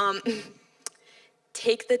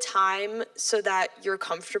 Take the time so that you're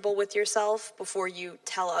comfortable with yourself before you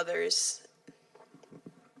tell others.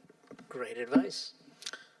 Great advice.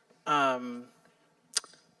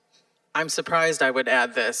 I'm surprised I would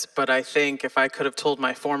add this, but I think if I could have told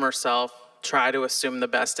my former self, try to assume the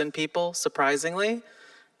best in people, surprisingly.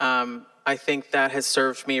 I think that has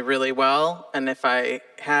served me really well. And if I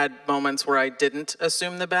had moments where I didn't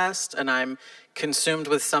assume the best and I'm consumed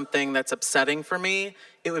with something that's upsetting for me,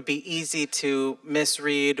 it would be easy to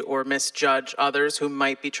misread or misjudge others who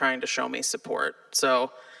might be trying to show me support.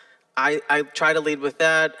 So I try to lead with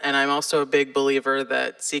that, and I'm also a big believer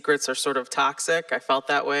that secrets are sort of toxic. I felt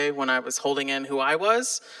that way when I was holding in who I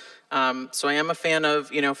was. So I am a fan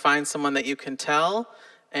of, find someone that you can tell,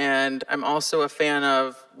 and I'm also a fan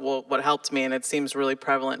of, what helped me, and it seems really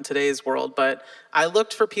prevalent in today's world, but I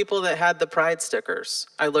looked for people that had the Pride stickers.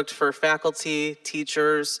 I looked for faculty,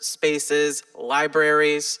 teachers, spaces,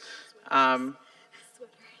 libraries,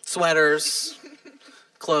 sweaters,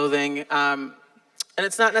 clothing, and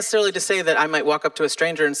it's not necessarily to say that I might walk up to a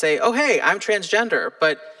stranger and say, oh, hey, I'm transgender.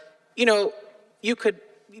 But, you could,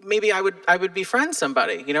 maybe I would befriend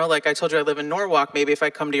somebody. Like I told you, I live in Norwalk. Maybe if I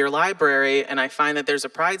come to your library and I find that there's a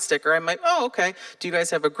Pride sticker, I might, oh, okay. Do you guys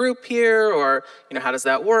have a group here? Or, how does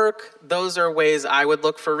that work? Those are ways I would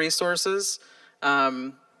look for resources.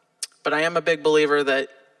 But I am a big believer that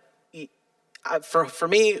for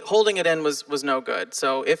me, holding it in was no good.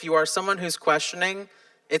 So if you are someone who's questioning,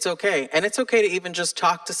 it's okay. And it's okay to even just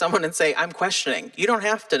talk to someone and say, I'm questioning. You don't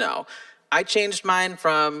have to know. I changed mine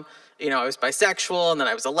from, I was bisexual, and then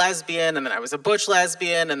I was a lesbian, and then I was a butch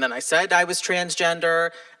lesbian, and then I said I was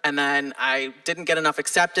transgender, and then I didn't get enough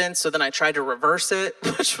acceptance, so then I tried to reverse it,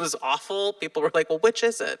 which was awful. People were like, well, which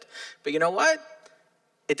is it? But you know what?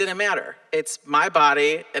 it didn't matter. It's my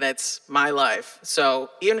body and it's my life. So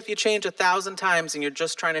even if you change 1,000 times and you're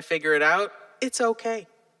just trying to figure it out, it's okay.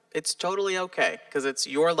 It's totally okay because it's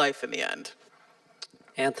your life in the end.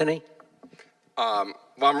 Anthony? Well,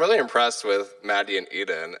 I'm really impressed with Maddie and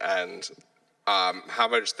Eden and how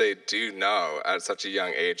much they do know at such a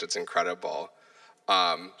young age. It's incredible.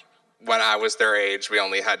 When I was their age, we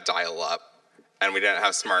only had dial-up and we didn't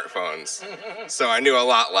have smartphones. So I knew a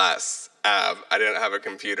lot less. I didn't have a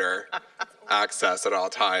computer access at all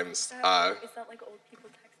times. Is that like old people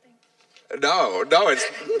texting? No,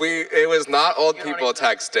 it was not old people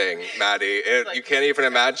texting, Maddie. You can't even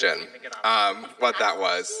imagine what that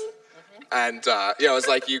was. And it was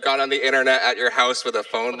like you got on the internet at your house with a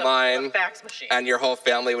phone line, and your whole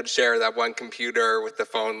family would share that one computer with the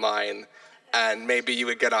phone line, and maybe you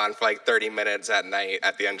would get on for like 30 minutes at night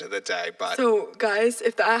at the end of the day. But So, guys,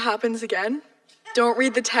 if that happens again, don't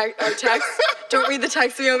read the text. Don't read the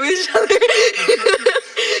text we have with each other.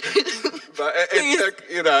 But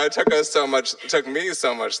it took me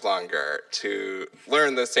so much longer to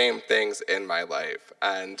learn the same things in my life.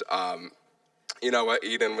 And what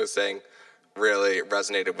Eden was saying really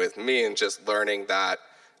resonated with me, and just learning that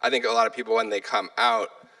I think a lot of people, when they come out,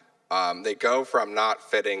 they go from not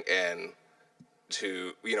fitting in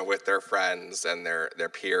to, with their friends and their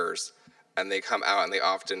peers, and they come out and they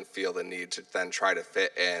often feel the need to then try to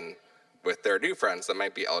fit in with their new friends that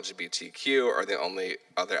might be LGBTQ or the only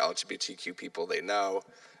other LGBTQ people they know.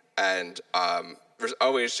 And there's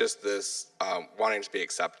always just this wanting to be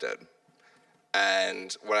accepted.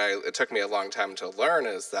 And it took me a long time to learn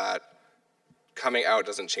is that coming out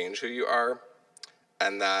doesn't change who you are,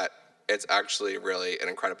 and that it's actually really an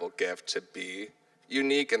incredible gift to be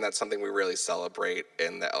unique, and that's something we really celebrate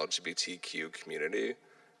in the LGBTQ community,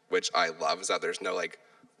 which I love, is that there's no like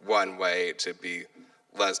one way to be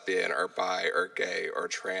lesbian or bi or gay or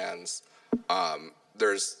trans.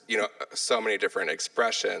 There's so many different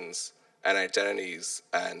expressions and identities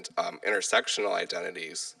and intersectional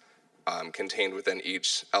identities contained within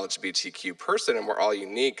each LGBTQ person, and we're all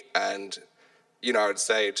unique. And I would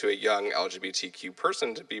say to a young LGBTQ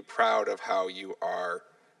person to be proud of how you are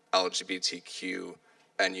LGBTQ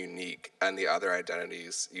and unique, and the other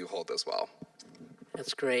identities you hold as well.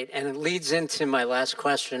 That's great. And it leads into my last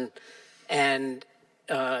question. And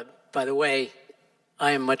by the way,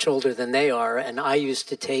 I am much older than they are, and I used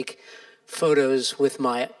to take photos with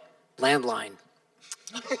my landline.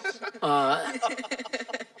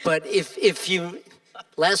 But if you,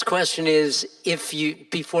 last question is,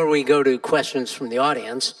 before we go to questions from the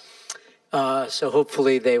audience, so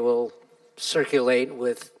hopefully they will circulate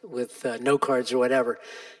with note cards or whatever.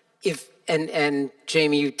 And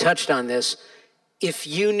Jamie, you touched on this. If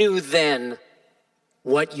you knew then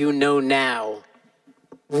what you know now,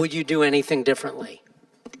 would you do anything differently?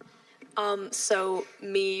 So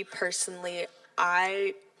me personally,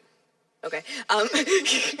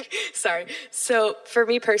 sorry. So for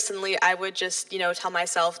me personally, I would just, tell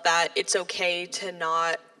myself that it's okay to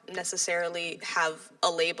not necessarily have a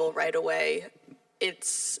label right away.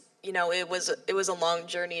 It's, it was a long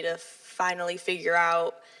journey to finally figure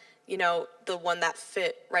out, the one that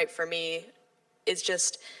fit right for me. It's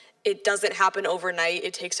just, it doesn't happen overnight.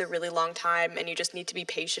 It takes a really long time, and you just need to be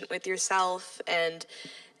patient with yourself. And,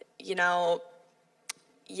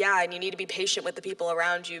 and you need to be patient with the people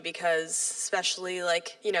around you, because especially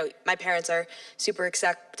my parents are super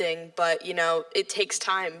accepting, but, it takes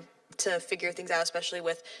time to figure things out, especially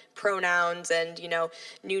with pronouns and,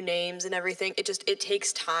 new names and everything. It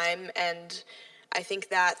takes time. And I think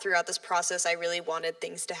that throughout this process, I really wanted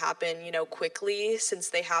things to happen, quickly. Since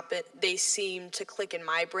they seem to click in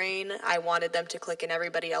my brain. I wanted them to click in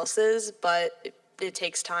everybody else's, but it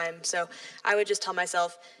takes time. So I would just tell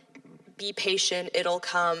myself, be patient, it'll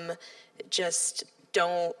come. Just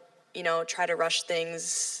don't, try to rush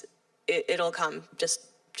things. It'll come. Just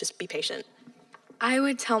be patient. I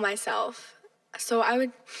would tell myself, there are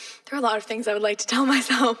a lot of things I would like to tell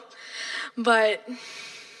myself, but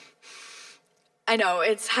I know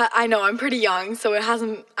I'm pretty young, so I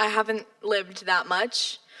haven't lived that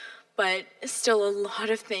much, but still a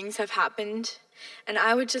lot of things have happened. And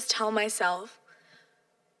I would just tell myself,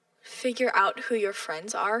 figure out who your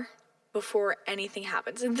friends are before anything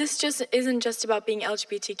happens. And this just isn't just about being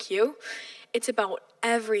LGBTQ, it's about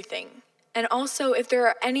everything. And also, if there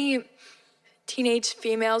are any teenage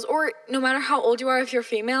females, or no matter how old you are, if you're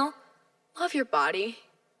female, love your body.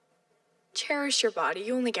 Cherish your body.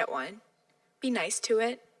 You only get one. Be nice to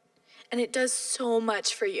it. And it does so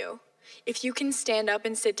much for you. If you can stand up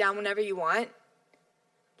and sit down whenever you want,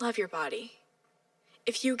 love your body.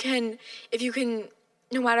 If you can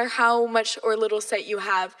no matter how much or little sight you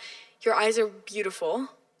have, your eyes are beautiful,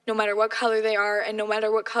 no matter what color they are, and no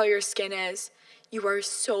matter what color your skin is. You are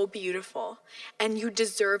so beautiful, and you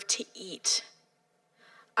deserve to eat.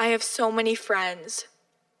 I have so many friends.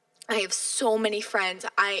 I'm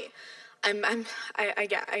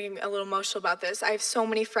a little emotional about this. I have so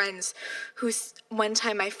many friends who, one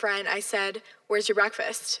time I said, "Where's your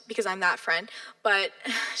breakfast?" Because I'm that friend. But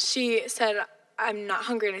she said, "I'm not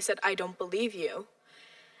hungry." And I said, "I don't believe you."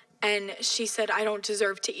 And she said, "I don't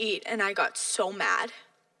deserve to eat." And I got so mad.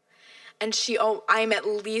 And I'm at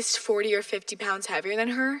least 40 or 50 pounds heavier than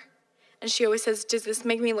her. And she always says, "Does this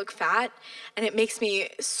make me look fat?" And it makes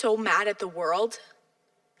me so mad at the world,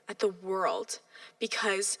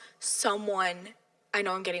 because someone, I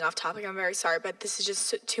know I'm getting off topic, I'm very sorry, but this is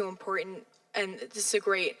just too important, and this is a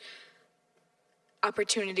great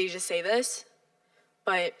opportunity to say this,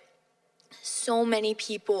 but so many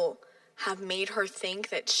people have made her think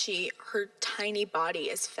that her tiny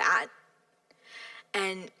body is fat.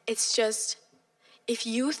 And it's just, if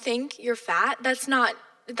you think you're fat, that's not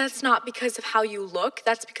because of how you look,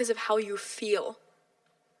 that's because of how you feel.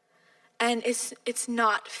 And it's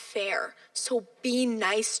not fair. So be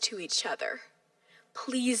nice to each other.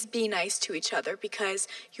 Please be nice to each other, because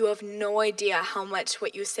you have no idea how much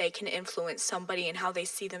what you say can influence somebody and how they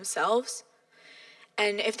see themselves.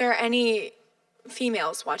 And if there are any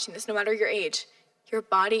females watching this, no matter your age, your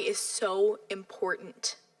body is so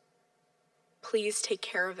important. Please take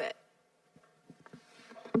care of it.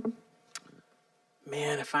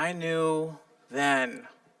 Man, if I knew then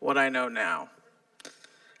what I know now.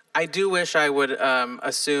 I do wish I would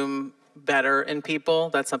assume better in people.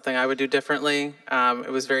 That's something I would do differently.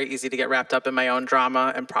 It was very easy to get wrapped up in my own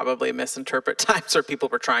drama and probably misinterpret times where people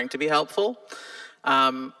were trying to be helpful.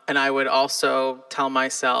 And I would also tell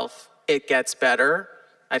myself, it gets better.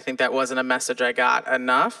 I think that wasn't a message I got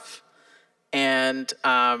enough. And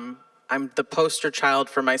I'm the poster child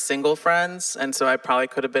for my single friends, and so I probably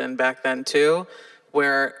could have been back then too,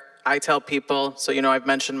 where I tell people, so I've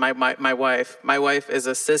mentioned my wife. My wife is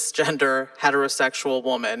a cisgender, heterosexual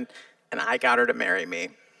woman, and I got her to marry me.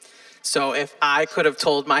 So if I could have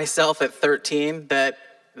told myself at 13 that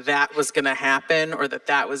that was gonna happen, or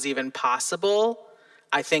that was even possible,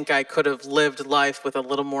 I think I could have lived life with a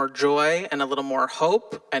little more joy and a little more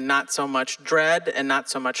hope, and not so much dread and not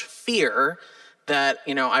so much fear that,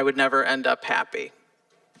 I would never end up happy.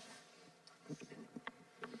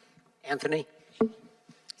 Anthony?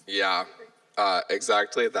 Yeah,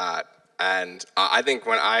 exactly that. And I think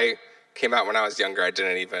when I came out when I was younger, I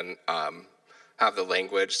didn't even have the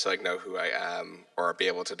language to know who I am or be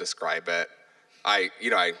able to describe it. I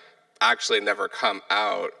actually never come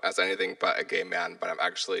out as anything but a gay man, but I'm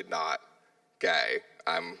actually not gay.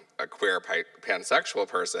 I'm a queer pansexual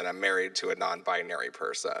person. I'm married to a non-binary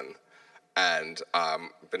person, and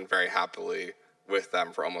been very happily with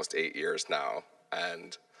them for almost 8 years now.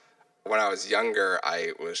 And when I was younger,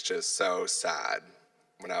 I was just so sad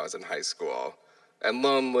when I was in high school, and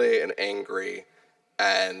lonely and angry,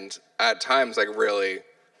 and at times really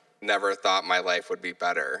never thought my life would be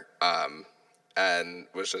better, and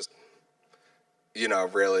was just,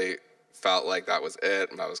 really felt like that was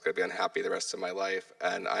it, and I was going to be unhappy the rest of my life.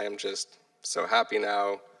 And I am just so happy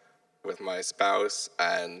now with my spouse,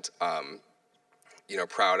 and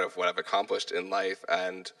proud of what I've accomplished in life.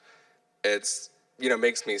 And it's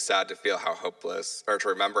makes me sad to feel how hopeless, or to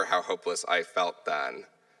remember how hopeless I felt then.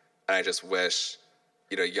 And I just wish,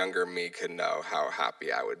 younger me could know how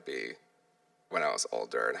happy I would be when I was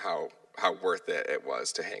older, and how worth it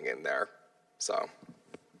was to hang in there. So.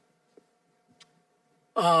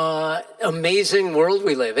 Amazing world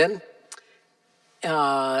we live in.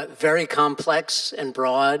 Very complex and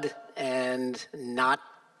broad, and not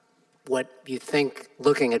what you think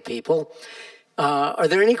looking at people. Are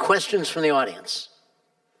there any questions from the audience?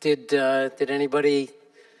 Did anybody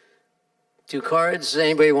do cards?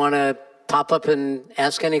 Anybody want to pop up and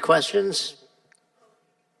ask any questions?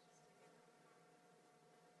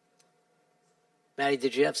 Maddie,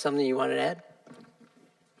 did you have something you wanted to add?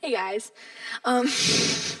 Hey guys, I'm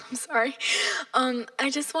sorry. I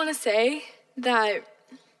just want to say that,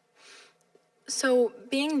 so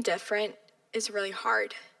being different is really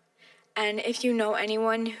hard. And if you know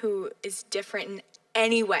anyone who is different in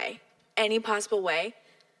any way, any possible way,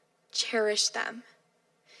 cherish them.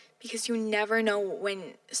 Because you never know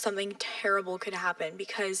when something terrible could happen,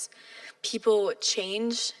 because people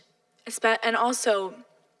change. And also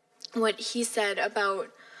what he said about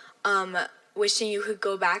wishing you could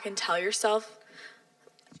go back and tell yourself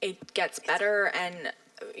it gets better, and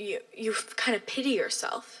you kind of pity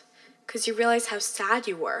yourself because you realize how sad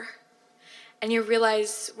you were. and you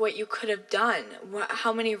realize what you could have done,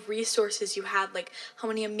 how many resources you had, like how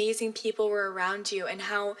many amazing people were around you, and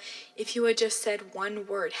how if you had just said one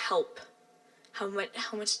word, help, how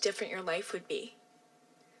much different your life would be.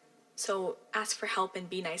 So ask for help and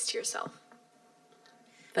be nice to yourself.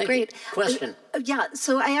 Thank Great. you. Question. Yeah,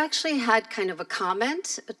 so I actually had kind of a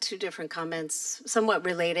comment, two different comments, somewhat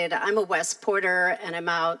related. I'm a Westporter, and I'm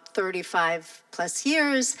out 35 plus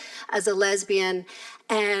years as a lesbian,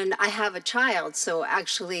 and I have a child, so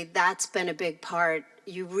actually that's been a big part.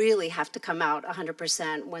 You really have to come out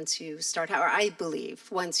 100% once you start, or I believe,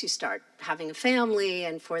 once you start having a family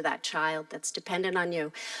and for that child that's dependent on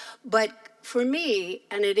you. But for me,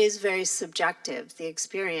 and it is very subjective, the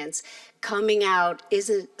experience, coming out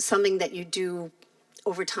isn't something that you do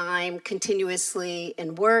over time, continuously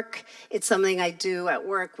in work. It's something I do at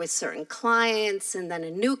work with certain clients, and then a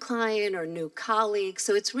new client or new colleague,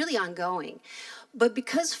 so it's really ongoing. But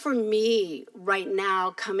because for me, right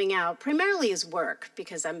now, coming out primarily is work,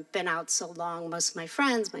 because I've been out so long, most of my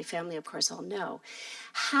friends, my family, of course, all know.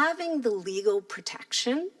 Having the legal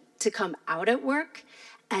protection to come out at work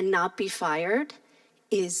and not be fired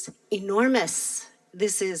is enormous.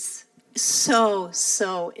 This is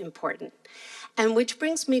so important. And which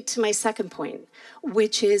brings me to my second point,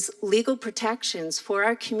 which is legal protections for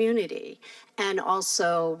our community and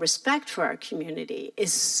also respect for our community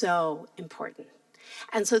is so important.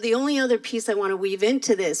 And so the only other piece I want to weave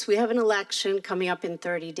into this, we have an election coming up in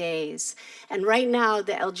 30 days. And right now,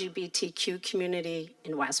 the LGBTQ community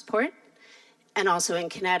in Westport and also in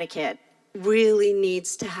Connecticut really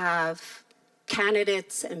needs to have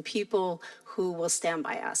candidates and people who will stand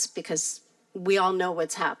by us, because we all know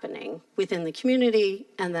what's happening within the community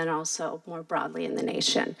and then also more broadly in the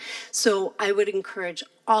nation. So I would encourage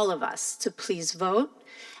all of us to please vote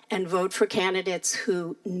and vote for candidates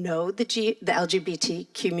who know the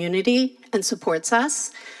LGBT community and supports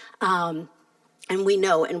us. And we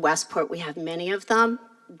know in Westport we have many of them.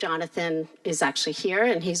 Jonathan is actually here,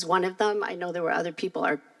 and he's one of them. I know there were other people.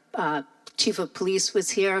 Our chief of police was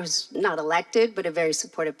here, who's not elected, but a very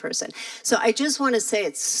supportive person. So I just want to say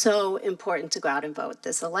it's so important to go out and vote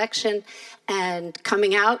this election, and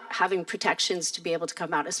coming out, having protections to be able to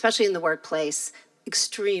come out, especially in the workplace,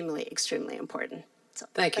 extremely important. So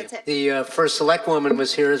Thank you. that's it. The first select woman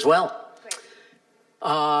was here as well.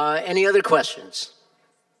 Any other questions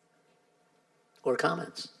or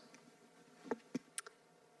comments?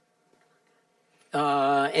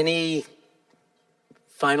 Any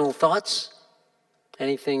final thoughts?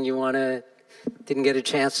 Anything you didn't get a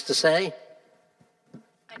chance to say?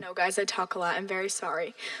 I know, guys, I talk a lot. I'm very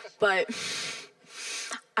sorry. But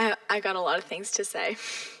I got a lot of things to say.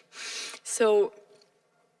 So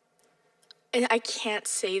I can't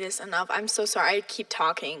say this enough. I'm so sorry. I keep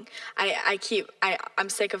talking. I'm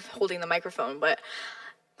sick of holding the microphone, but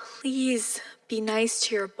please be nice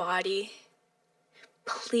to your body.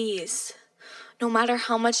 Please. No matter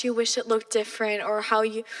how much you wish it looked different, or how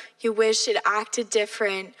you wish it acted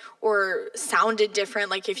different or sounded different,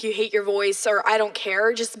 like if you hate your voice, or I don't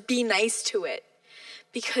care, just be nice to it.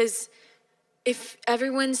 Because if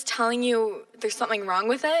everyone's telling you there's something wrong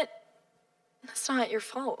with it, that's not your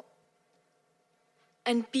fault.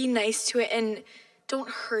 And be nice to it, and don't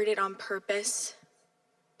hurt it on purpose.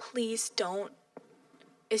 Please don't.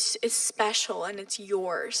 It's special and it's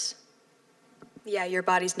yours. Yeah, your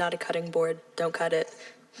body's not a cutting board. Don't cut it.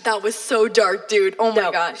 That was so dark, dude. Oh my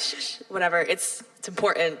No, gosh. Whatever. It's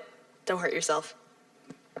important. Don't hurt yourself.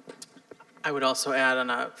 I would also add, on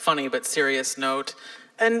a funny but serious note,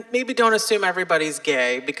 and maybe don't assume everybody's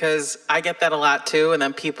gay, because I get that a lot too, and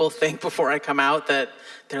then people think before I come out that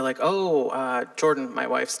they're like, oh, Jordan, my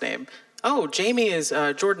wife's name. Oh, Jamie is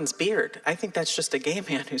Jordan's beard. I think that's just a gay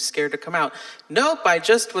man who's scared to come out. Nope, I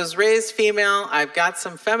just was raised female. I've got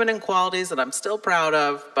some feminine qualities that I'm still proud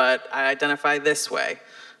of, but I identify this way.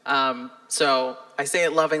 So I say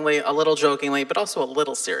it lovingly, a little jokingly, but also a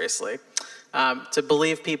little seriously, to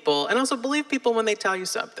believe people, and also believe people when they tell you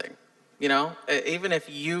something. You know, even if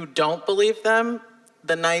you don't believe them,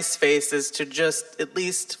 the nice face is to just at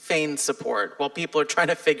least feign support while people are trying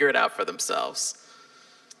to figure it out for themselves.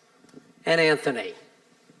 And Anthony.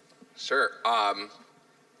 Sure.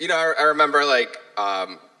 You know, I remember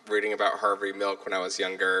reading about Harvey Milk when I was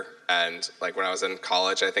younger, and when I was in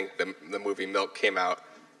college, I think the movie Milk came out,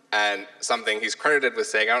 and something he's credited with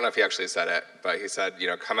saying, I don't know if he actually said it, but he said, you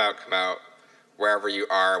know, come out, wherever you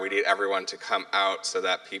are. We need everyone to come out so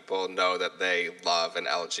that people know that they love an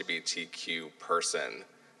LGBTQ person,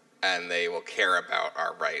 and they will care about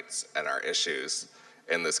our rights and our issues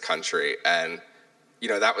in this country. And you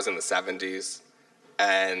know, that was in the 70s.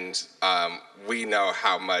 And we know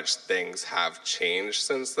how much things have changed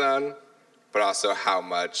since then, but also how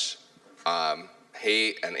much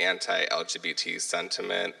hate and anti-LGBT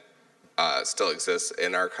sentiment still exists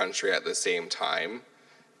in our country at the same time.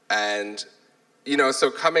 And, you know, so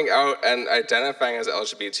coming out and identifying as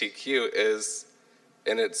LGBTQ is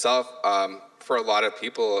in itself, for a lot of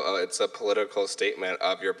people, it's a political statement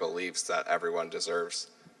of your beliefs that everyone deserves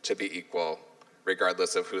to be equal,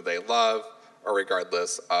 regardless of who they love, or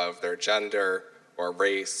regardless of their gender or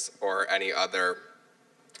race or any other,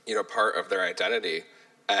 you know, part of their identity.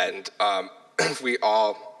 And if we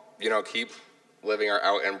all, you know, keep living our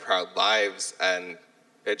out and proud lives, and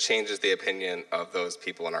it changes the opinion of those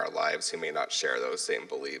people in our lives who may not share those same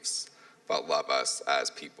beliefs, but love us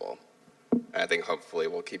as people. And I think hopefully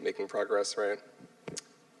we'll keep making progress, right?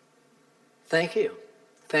 Thank you.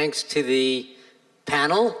 Thanks to the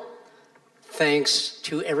panel. Thanks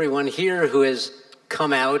to everyone here who has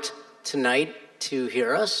come out tonight to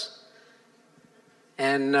hear us.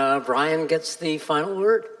 And Brian gets the final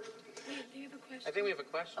word. I think we have a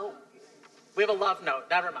question. Oh, we have a love note.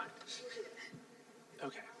 Never mind.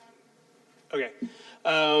 Okay.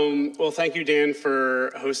 Well, thank you, Dan,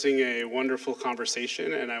 for hosting a wonderful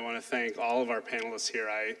conversation, and I want to thank all of our panelists here.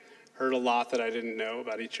 I heard a lot that I didn't know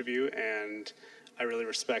about each of you, and I really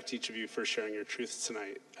respect each of you for sharing your truths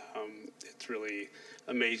tonight. It's really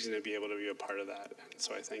amazing to be able to be a part of that, and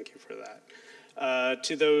so I thank you for that.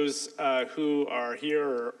 To those who are here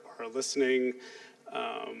or are listening,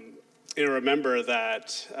 you know, remember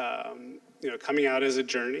that you know, coming out is a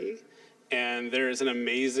journey, and there is an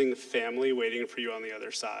amazing family waiting for you on the other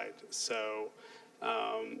side. So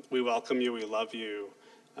we welcome you, we love you,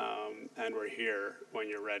 and we're here when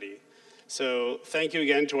you're ready. So thank you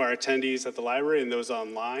again to our attendees at the library and those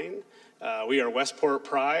online. We are Westport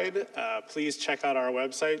Pride. Please check out our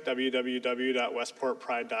website,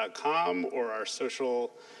 www.westportpride.com, or our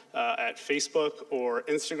social at Facebook or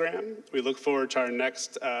Instagram. We look forward to our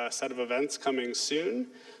next set of events coming soon.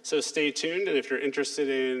 So stay tuned, and if you're interested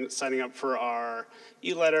in signing up for our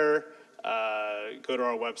e-letter, go to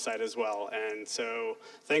our website as well. And so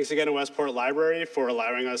thanks again to Westport Library for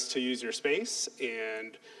allowing us to use your space,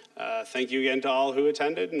 and thank you again to all who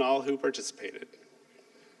attended and all who participated.